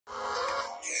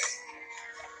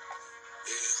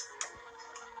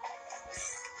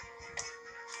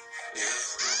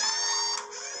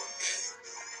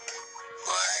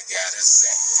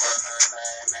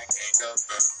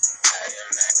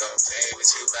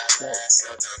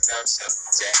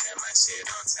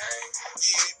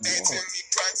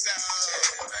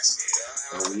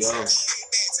we on. Yeah,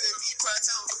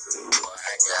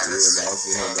 I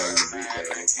see him down in the beat,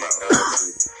 man. It's my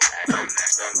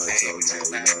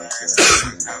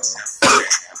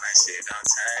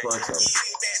Pronto.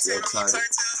 Still tight.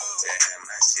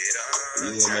 Yeah,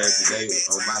 man, today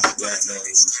on Basquiat, man,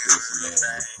 he was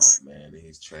stressing, man, in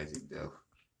his tragic death.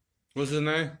 What's his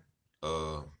name?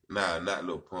 Nah, not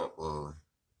Lil Pump,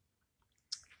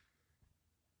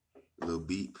 Lil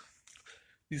Beep.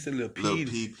 You said Lil Peep. Lil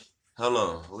Peep. Hold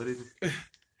on, what is it?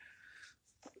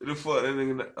 The fuck that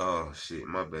nigga? Oh shit,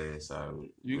 my bad.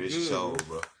 Sorry. You Rich good, show,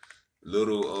 bro.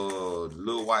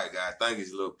 Little white guy. I think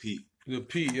it's Lil Peep. Lil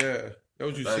Peep, yeah.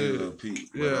 That's what you said. Lil Peep.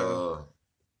 Yeah.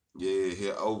 Yeah, he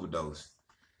overdose.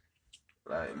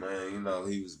 Like, man, you know,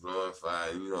 he was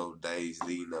glorified. You know, days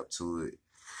leading up to it.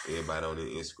 Everybody on their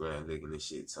Instagram looking at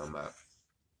shit, talking about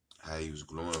how he was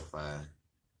glorifying.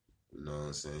 You know what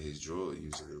I'm saying? His drug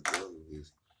use and his drug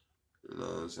abuse. You know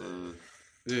what I'm saying?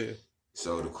 Yeah.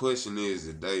 So the question is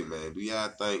today, man, do y'all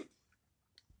think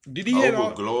did he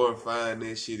over glorifying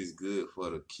that shit is good for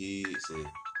the kids? And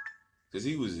because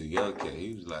he was a young kid,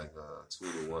 he was like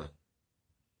 21.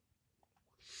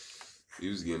 He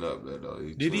was getting up there though.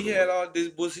 Did he had all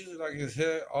this? Was he like his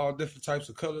hair all different types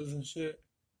of colors and shit?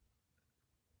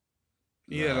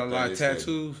 He had a lot of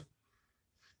tattoos.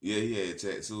 Yeah, he had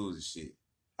tattoos and shit.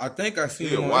 I think I seen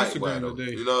him on Instagram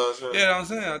today. You know what I'm saying? Yeah, I'm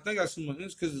saying. I think I seen him on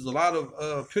Instagram because there's a lot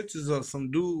of pictures of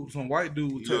some white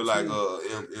dude with tattoos. Look like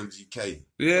MGK.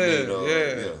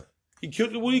 Yeah. He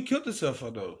killed when he killed himself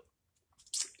for though.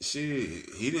 Shit,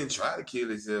 he didn't try to kill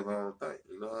himself, I don't think.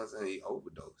 You know what I'm saying? He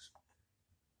overdosed.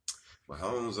 But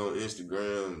Holmes on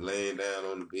Instagram laying down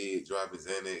on the bed, dropping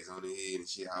Xanax on his head and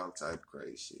shit, all type of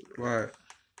crazy shit. Man. Right.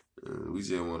 We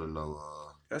just want to know.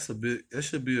 That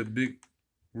should be a big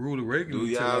rule of regular. Do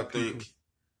y'all think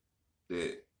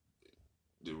that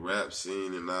the rap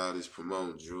scene and all this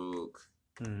promoting drug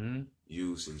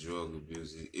use and drug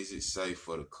abuse, is it safe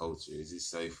for the culture? Is it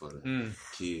safe for the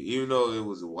kid? Even though it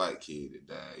was a white kid that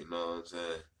died, you know what I'm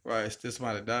saying? Right, it's still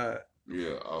somebody died.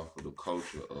 Yeah, off of the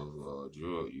culture of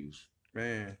drug use.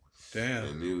 Man, damn.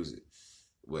 And music.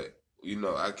 But, you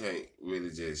know, I can't really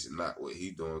just knock what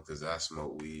he doing because I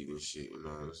smoke weed and shit, you know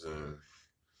what I'm saying?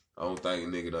 I don't think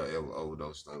a nigga done ever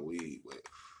overdosed on weed, but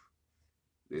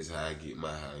this how I get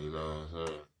my high, you know what I'm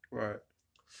saying? Right.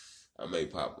 I may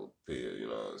pop a pill, you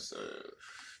know what I'm saying?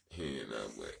 Here and there,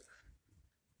 but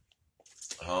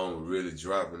I don't really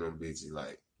dropping them bitches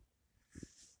like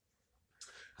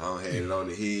I don't have it on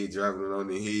the head, dropping it on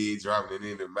the head, dropping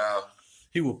it in the mouth.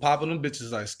 He was popping them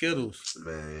bitches like Skittles.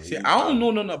 Man. See, I don't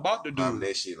know nothing about the dude. Popping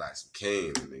that shit like some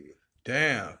cans, nigga.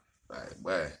 Damn. Like,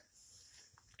 boy.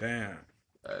 Damn.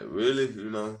 Like, really, you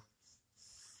know?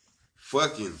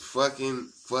 Fucking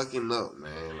up,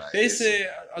 man. Like, they said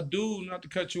a dude, not to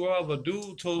cut you off, a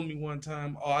dude told me one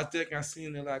time, I think I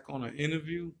seen it like on an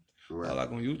interview, right.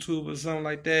 Like on YouTube or something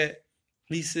like that.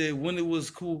 He said when it was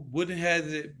cool, when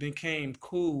it became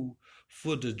cool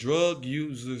for the drug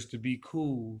users to be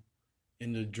cool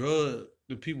and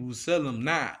the people who sell them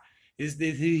not. Is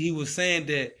that he was saying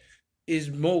that it's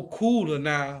more cooler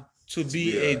now to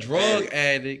be a drug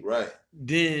addict right.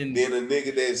 than a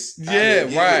nigga that's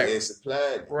right and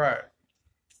supplying. Right.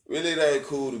 Really, it ain't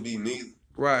cool to be neither.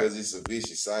 Right. Because it's a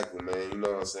vicious cycle, man. You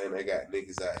know what I'm saying? They got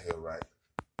niggas out here, right?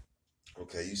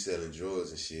 Okay, you selling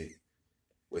drugs and shit.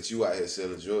 But you out here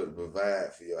selling drugs to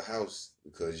provide for your house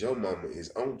because your mama is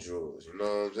on drugs. You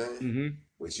know what I'm saying? Mm-hmm.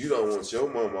 But you don't want your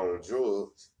mama on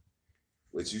drugs.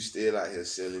 But you still out here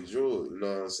selling drugs. You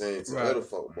know what I'm saying? To other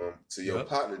folk, mama. To your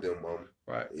partner, them mama.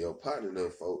 Right. Your partner,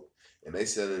 them folk. And they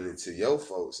selling it to your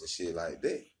folks and shit like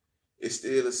that. It's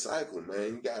still a cycle,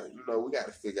 man. We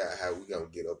gotta figure out how we gonna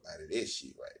get up out of this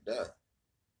shit right now.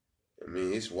 I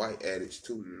mean, it's white addicts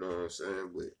too, you know what I'm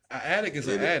saying? But an addict is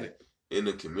an addict. In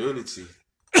the community.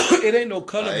 It ain't no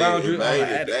color boundary on the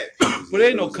addict. But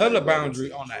ain't no color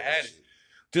boundary on the addict.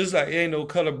 Just like it ain't no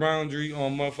color boundary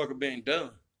on motherfucker being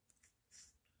dumb.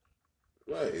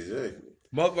 Right, exactly.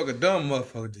 Motherfucker dumb,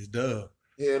 motherfucker just dumb.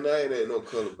 Yeah, now it ain't no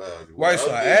color boundary. Right,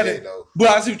 so addict. But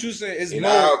I see what you saying. It's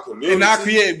more in our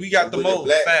community. We got the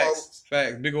most facts.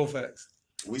 Facts, big old facts.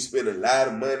 We spend a lot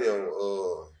of money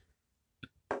on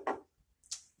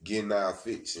getting our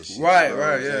fix and shit. Right,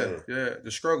 yeah.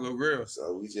 The struggle real.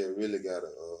 So we just really gotta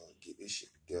get this shit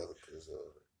together, cause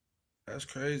that's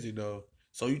crazy though.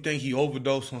 So you think he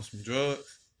overdosed on some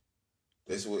drugs?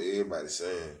 That's what everybody's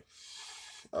saying.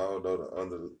 I don't know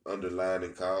the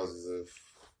underlying causes of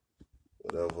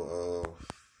whatever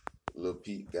Lil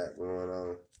Peep got going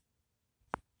on,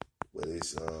 but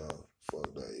it's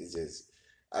fucked up. It's just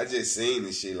I just seen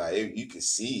this shit like you could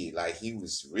see it like he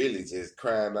was really just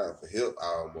crying out for help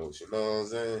almost. You know what I'm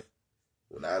saying?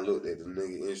 When I looked at the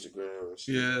nigga Instagram and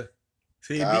shit, Yeah.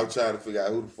 See, I was trying to figure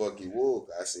out who the fuck he was.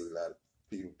 I seen a lot of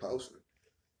people posting.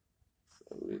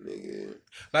 So this nigga,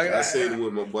 like I seen him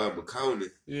with my boy McConaughey.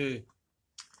 Yeah.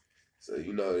 So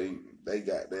you know they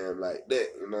got them like that.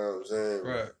 You know what I'm saying?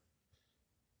 Right.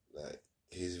 Like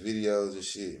his videos and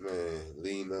shit, man,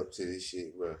 leading up to this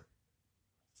shit, bro.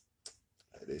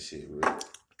 Like that shit real.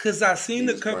 Cause I seen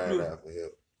a He's couple crying of, out for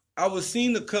help. I was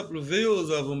seeing a couple of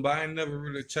videos of them, but I ain't never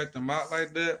really checked them out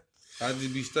like that. I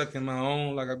just be stuck in my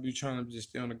own, like I be trying to just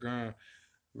stay on the ground,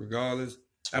 regardless.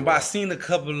 And but I seen a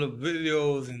couple of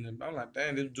videos, and I'm like,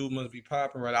 damn, this dude must be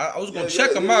popping right. I was gonna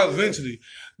check him out eventually,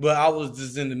 but I was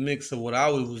just in the mix of what I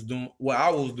was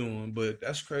doing. But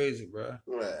that's crazy, bro.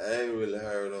 Right, I ain't really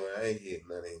heard on. I ain't heard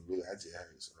none of him really. I just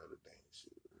heard some other things.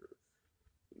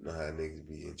 You know how niggas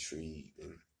be intrigued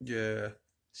and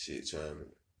shit trying to.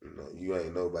 You know, you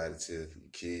ain't nobody till you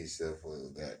kill yourself or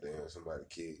goddamn somebody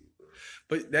kill you.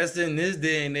 But that's in this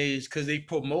day and age because they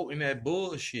promoting that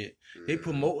bullshit. Mm-hmm. They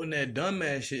promoting that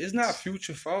dumbass shit. It's not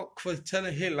Future fault for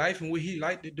telling his life and what he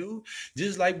like to do.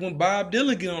 Just like when Bob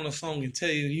Dylan get on a song and tell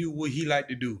you what he like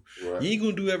to do. Right. You ain't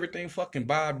gonna do everything fucking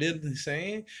Bob Dylan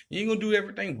saying. You ain't gonna do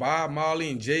everything Bob Marley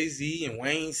and Jay-Z and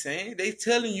Wayne saying. They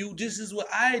telling you this is what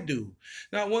I do.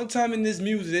 Now one time in this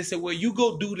music they said, well, you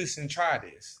go do this and try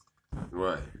this.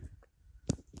 Right.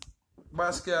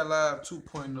 Basquiat Live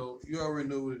 2.0. You already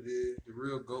know what it is. The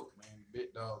real GOAT, man.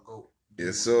 Big dog GOAT.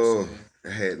 Yes, so I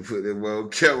had to put them on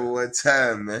camera one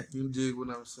time, man. You dig what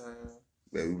I'm saying?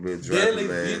 Man, we been dropping,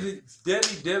 man.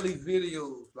 Daily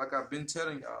videos, like I've been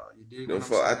telling y'all. You dig what I'm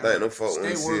saying? I think them folks want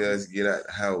to see us get out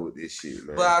the house with this shit,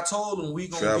 man. But I told them we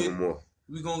gonna travel more.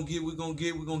 We gonna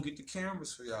get the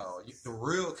cameras for y'all. The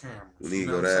real cameras. We need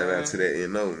to go down to that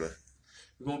NO, man.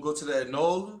 We're gonna go to that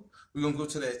NOLA. We're going to go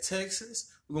to that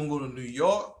Texas. We're going to go to New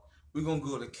York. We're going to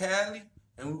go to Cali.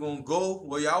 And we're going to go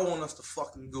where y'all want us to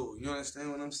fucking go. You understand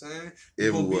what I'm saying?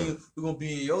 We're going to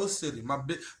be in your city.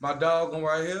 My dog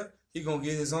right here, he going to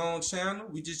get his own channel.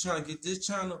 We just trying to get this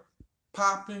channel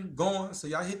popping, going. So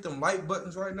y'all hit them like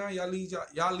buttons right now. Y'all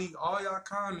leave all y'all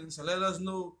comments and let us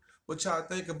know what y'all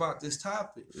think about this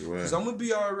topic. Because I'm going to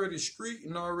be already street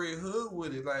and already hood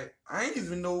with it. Like, I ain't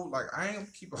even know, like, I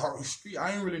ain't keep it already street.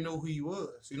 I ain't really know who he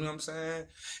was. You know what I'm saying?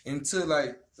 Until,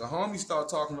 like, the homie started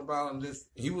talking about him.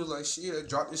 He was like, shit,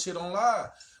 drop this shit on live.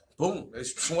 Boom.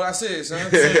 That's what I said,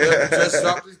 son. Just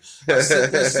drop this.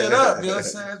 Set this shit up. You know what I'm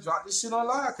saying? Drop this shit on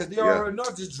live. Because they already know,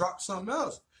 just drop something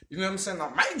else. You know what I'm saying? I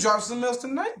might drop something else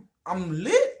tonight. I'm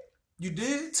lit. You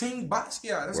did? Team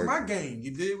Basquiat. That's my game.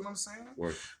 You did what I'm saying?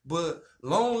 But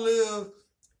long live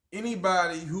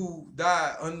anybody who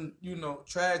died,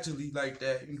 tragically like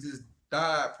that and just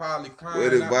died probably crying.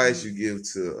 What advice you give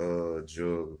to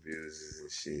drug abusers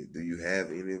and shit? Do you have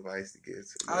any advice to give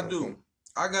to them? I do.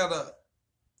 I got a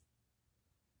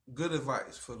good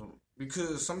advice for them.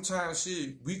 Because sometimes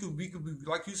shit, we could be,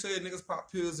 like you said, niggas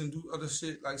pop pills and do other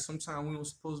shit like sometimes we don't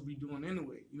supposed to be doing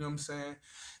anyway. You know what I'm saying?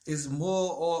 It's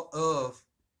more of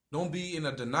don't be in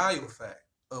a denial fact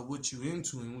of what you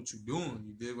into and what you doing.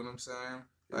 You dig what I'm saying?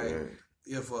 Like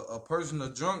if a person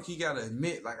a drunk, he gotta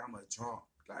admit like I'm a drunk.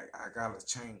 Like I gotta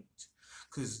change.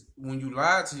 Cause when you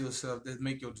lie to yourself, that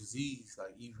make your disease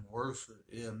like even worse.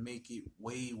 It'll make it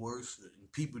way worse.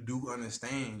 And people do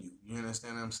understand you. You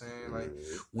understand what I'm saying? Like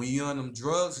when you're on them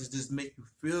drugs, it just make you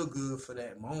feel good for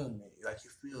that moment. Like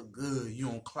you feel good. You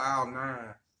on cloud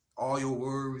nine. All your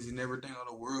worries and everything of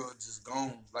the world just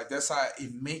gone. Like that's how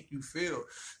it make you feel.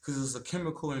 Cause it's a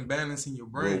chemical imbalance in your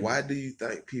brain. Well, why do you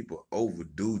think people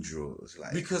overdo drugs?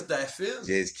 Like because that feeling.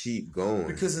 Just keep going.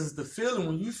 Because it's the feeling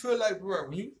when you feel like, bro,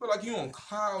 when you feel like you on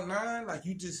cloud nine, like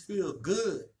you just feel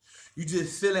good. You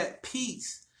just feel at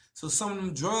peace. So some of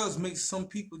them drugs make some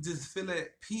people just feel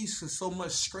at peace with so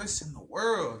much stress in the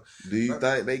world. Do you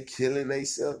think they killing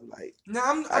themselves? Like,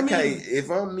 no, I can't. If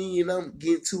I'm me and I'm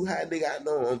getting too high, nigga, I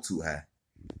know I'm too high.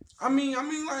 I mean,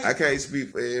 like I can't speak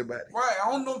for everybody. Right, I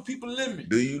don't know people's limit.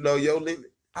 Do you know your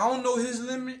limit? I don't know his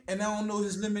limit, and I don't know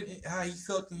his limit how he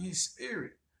felt in his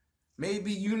spirit.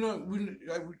 Maybe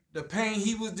like the pain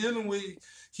he was dealing with,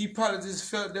 he probably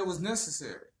just felt that was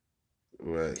necessary.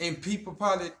 Right. And people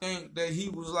probably think that he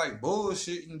was like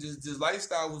bullshit and this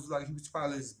lifestyle was like he was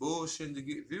probably just bullshitting to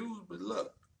get views. But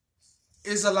look,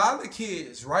 It's a lot of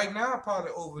kids right now probably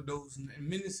overdosing in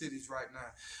many cities right now.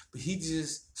 But he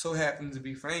just so happens to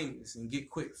be famous and get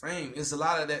quick fame. It's a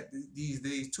lot of that these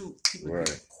days too. People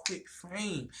get quick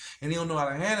fame and they don't know how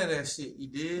to handle that shit. You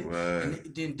did,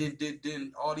 and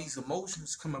then all these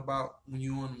emotions come about when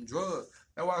you on them drugs.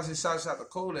 That's why I say shout out to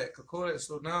Kodak. Cause Kodak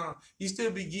so down, he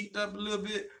still be geeked up a little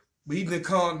bit, but he been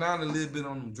calmed down a little bit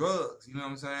on them drugs. You know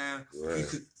what I'm saying? Right.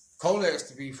 Kodak's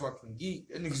to be fucking geek.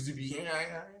 That niggas to be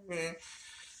man.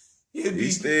 He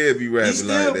still be rapping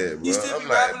like that, bro. He still be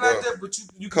rapping like that, but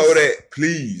you Kodak,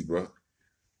 please, bro.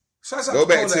 Go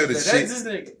back to the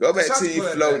shit. Go back to your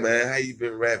flow, man. How you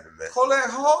been rapping, man? Kodak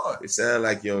hard. It sound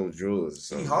like you on drugs or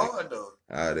something. He hard though.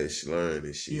 All that slurring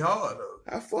and shit. He hard though.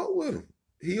 I fuck with him.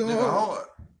 He hard. Nigga hard.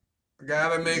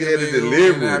 Gotta make it a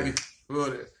delivery.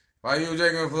 Why you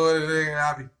drinking for the nigga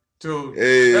happy too?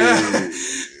 Hey.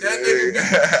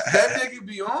 that nigga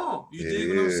be on. You dig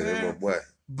what I'm saying? My boy.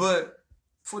 But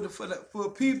for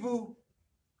people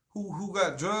who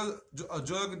got drug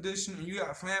addiction and you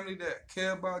got family that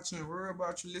care about you and worry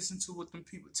about you, listen to what them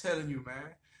people telling you,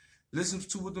 man. Listen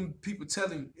to what them people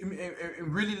telling you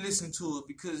and really listen to it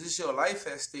because it's your life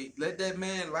at stake. Let that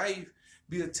man life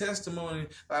be a testimony.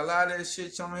 Like a lot of that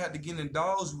shit y'all don't have to get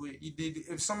indulged with. You did.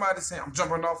 If somebody saying, I'm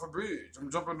jumping off a bridge, you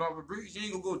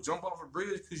ain't gonna go jump off a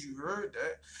bridge because you heard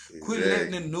that. Exactly. Quit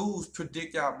letting the news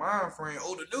predict y'all mind frame.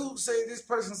 Oh, the news say this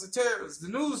person's a terrorist. The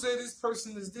news say this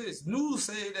person is this. News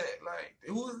say that. Like,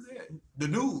 who is that? The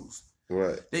news.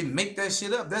 Right. They make that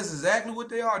shit up. That's exactly what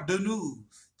they are. The news.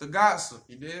 The gossip.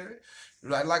 You did?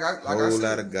 Like I said. Whole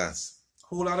lot of gossip.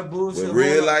 Whole lot of bullshit. But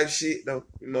real life shit though,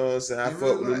 you know what I'm saying? I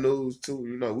fuck with the news too.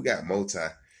 You know, we got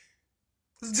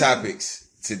topics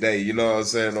today, you know what I'm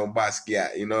saying, on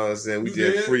Basquiat, you know what I'm saying? We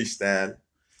just freestyling.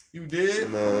 You did? You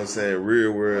know what I'm saying?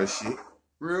 Real world shit.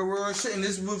 Real world shit. And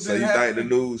this was so you happening. Think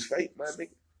the news fake, my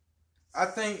nigga? I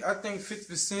think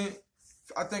 50%,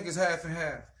 I think it's half and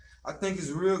half. I think it's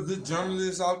real good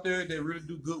journalists out there that really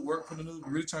do good work for the news,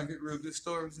 really trying to get real good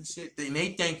stories and shit. They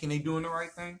thinking they doing the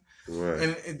right thing.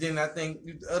 Right. And then I think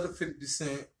the other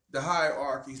 50%, the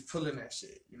hierarchy's pulling that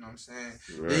shit. You know what I'm saying?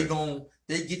 Right.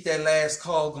 They get that last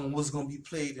call on what's gonna be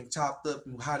played and chopped up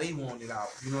and how they want it out.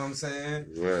 You know what I'm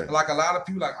saying? Right. Like a lot of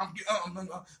people like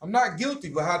I'm not guilty,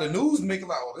 but how the news make it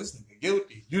like, oh, this nigga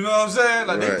guilty. You know what I'm saying?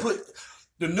 Like they put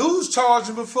the news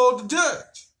charging before the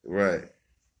judge. Right.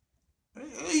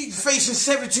 He facing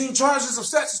 17 charges of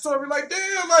statutory. Like,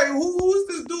 damn, like who is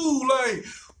this dude? Like,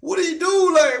 what do he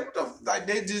do? Like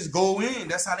they just go in.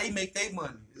 That's how they make their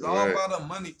money. It's all about a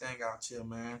money thing out here,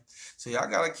 man. So y'all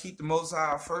gotta keep the Most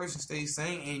High first and stay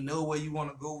sane. Ain't no way you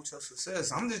wanna go with your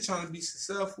success. I'm just trying to be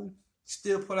successful,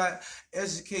 still put out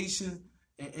education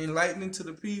and enlightening to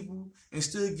the people, and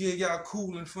still give y'all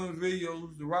cool and fun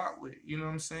videos to rock with. You know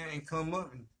what I'm saying? And come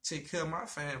up and take care of my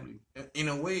family in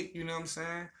a way. You know what I'm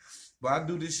saying? But I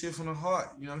do this shit from the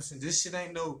heart. You know what I'm saying? This shit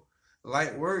ain't no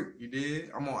light work, you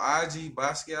did. I'm on IG,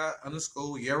 Basquiat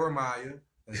 _ Jeremiah.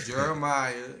 That's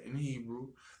Jeremiah in Hebrew.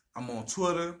 I'm on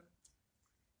Twitter,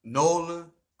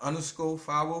 Nola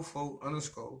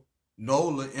 _504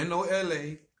 Nola,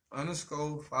 NOLA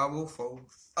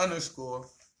 _504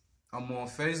 I'm on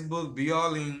Facebook, B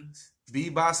Orleans, B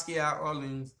Basquiat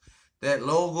Orleans. That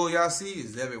logo y'all see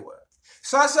is everywhere.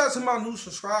 Shout out to my new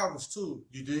subscribers too.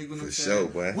 You dig what I'm saying?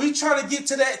 For sure, boy. We trying to get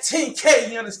to that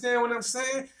 10K. You understand what I'm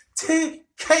saying?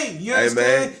 10K. You understand? Hey,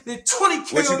 man. Then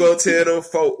 20K. What you gonna tell them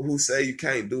folk who say you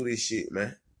can't do this shit,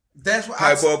 man? That's what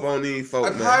Hype up on these folk,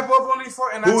 man. Hype up on these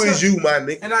folk. Who is you, my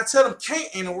nigga? And I tell them can't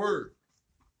ain't a word.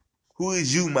 Who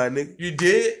is you, my nigga? You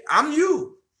did? I'm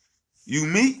you. You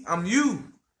me? I'm you.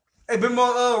 Hey, been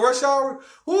on Rush Hour.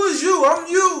 Who is you? I'm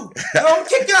you. Don't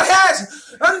kick your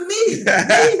ass. I'm me. No,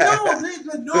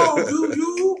 nigga. No,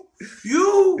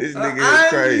 you. This nigga is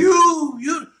crazy.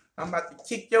 You. I'm about to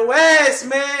kick your ass,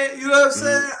 man. You know what I'm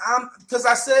saying? Because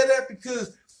I said that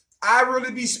because I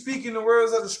really be speaking the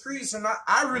words of the streets, and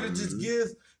I really just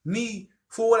give me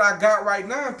for what I got right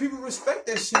now, and people respect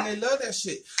that shit, and they love that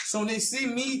shit. So when they see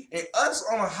me and us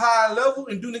on a high level,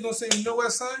 and they gonna say, you know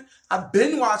what, son? I've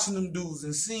been watching them dudes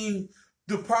and seeing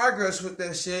the progress with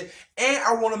that shit, and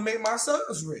I want to make my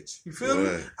subs rich. You feel me?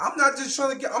 I'm not just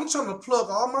trying to I'm trying to plug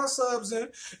all my subs in,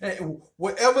 and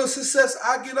whatever success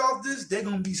I get off this, they're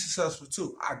gonna be successful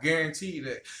too. I guarantee you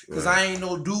that. Because I ain't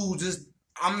no dude just.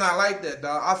 I'm not like that,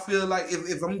 dog. I feel like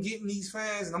if I'm getting these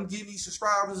fans and I'm getting these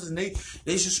subscribers and they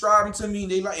subscribing to me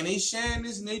and they sharing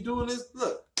this and they doing this,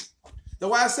 look. That's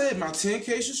why I said my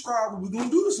 10K subscriber, we're gonna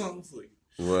do something for you.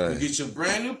 Right. You get your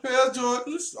brand new pair of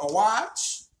Jordans, a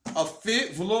watch, a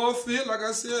fit, velour fit, like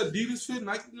I said, Adidas fit,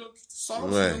 Nike sauce, you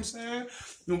know what I'm saying?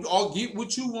 You know, all get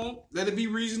what you want, let it be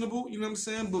reasonable, you know what I'm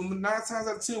saying? But 9 times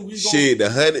out of 10, we go. Shit, the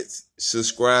 100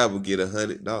 subscriber get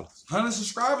 $100. 100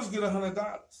 subscribers get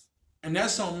 $100. And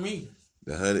that's on me.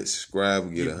 The 100 subscriber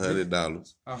get $100.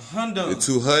 $100. The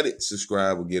 200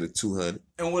 subscriber get a 200.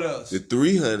 And what else? The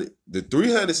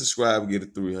 300 subscriber get a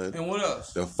 300. And what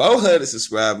else? The 400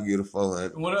 subscriber get a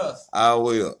 400. And what else? All the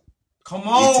way up. Come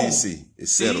on. ETC,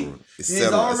 etc. It's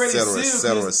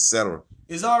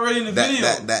already in the video.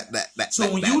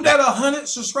 So when you that 100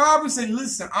 subscribers, say,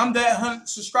 listen, I'm that 100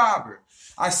 subscriber.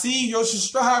 I see your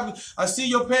subscribers. I see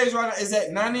your page right now is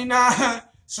at 99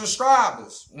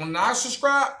 subscribers. When I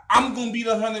subscribe, I'm going to be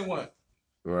the 100 one.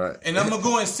 Right. And I'm going to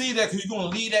go and see that because you're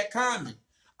going to leave that comment.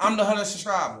 I'm the 100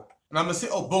 subscriber. And I'm going to say,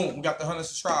 oh, boom, we got the 100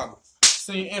 subscribers.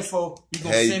 Send your info. You're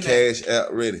going to send that. Cash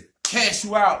out ready. Cash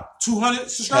you out. 200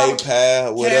 subscribers.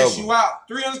 PayPal, whatever. Cash you out.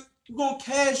 300. We're going to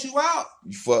cash you out.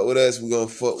 You fuck with us, we're going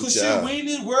to fuck with y'all. Shit, we in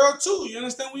this world too. You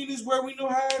understand? We in this world, we know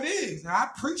how it is. And I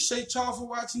appreciate y'all for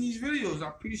watching these videos. I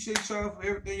appreciate y'all for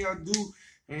everything y'all do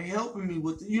and helping me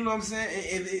with it. You know what I'm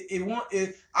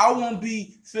saying? I won't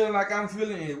be feeling like I'm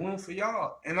feeling it. One for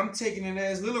y'all. And I'm taking it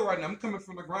as little right now. I'm coming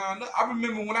from the ground up. I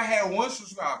remember when I had 1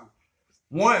 subscriber.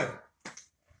 1.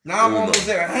 Now I'm almost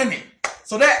at 100.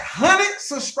 So that 100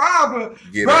 subscriber,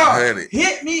 bro,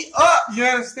 hit me up. You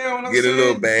understand what I'm saying? Get a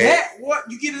little bag.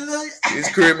 What? You get a little. It's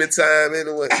Christmas time anyway. You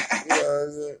know what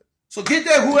I'm saying? So get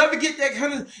that. Whoever get that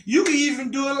 100, you can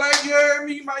even do it like you heard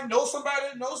me. You might know somebody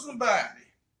that knows somebody,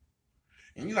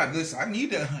 and you're like, listen, I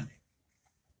need that 100.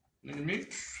 You know what I mean?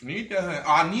 I need that 100.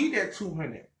 I need that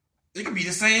 200. It could be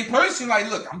the same person. Like,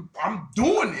 look, I'm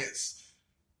doing this.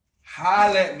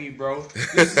 Holla at me, bro.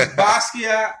 This is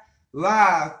Basquiat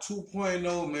Live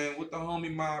 2.0, man, with the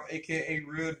homie Mob, aka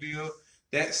Real Deal.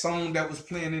 That song that was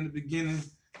playing in the beginning,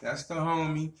 that's the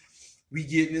homie. We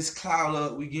getting this cloud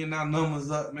up, we getting our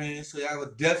numbers up, man. So y'all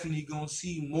are definitely gonna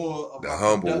see more of the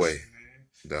humble way, man.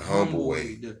 The humble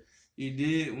way. You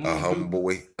did a humble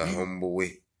way, a humble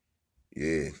way.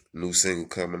 Yeah, new single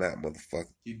coming out,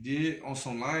 motherfucker. You did on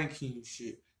some Lion King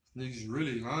shit. Niggas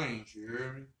really lying, you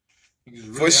heard me?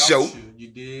 Really for sure. You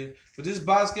did. But this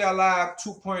Basquiat Live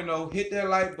 2.0, hit that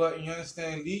like button, you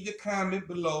understand? Leave your comment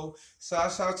below.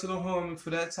 Shout out to the homie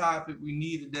for that topic. We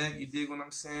needed that. You dig what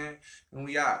I'm saying? And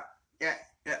we out. Yeah.